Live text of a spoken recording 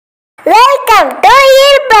Welcome to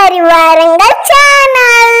Parivarangal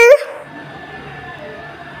channel.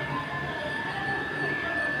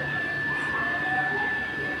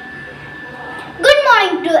 Good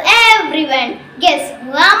morning to everyone. Guess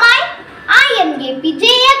who am I? I am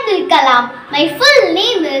A.P.J.ABDUL Kalam. My full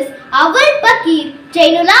name is Dr.A.P.J.ABDUL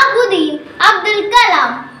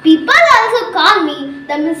Kalam. People also call me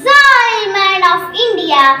the Missile Man of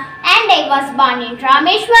India, and I was born in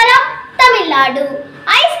Rameshwaram, Tamil Nadu.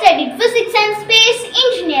 I studied physics and space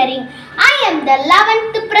engineering. I am the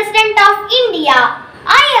 11th President of India.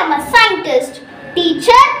 I am a scientist,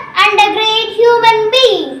 teacher and a great human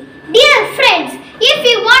being. Dear friends, if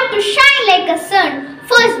you want to shine like a sun,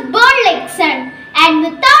 first burn like sun. And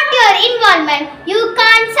without your involvement, you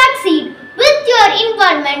can't succeed. With your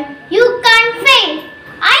involvement, you can't fail.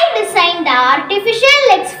 I designed the artificial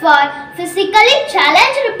legs for physically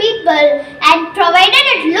challenged people and provided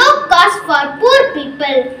at low cost for poor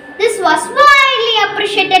people. This was widely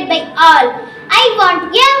appreciated by all. I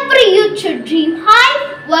want every youth to dream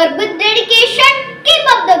high, work with dedication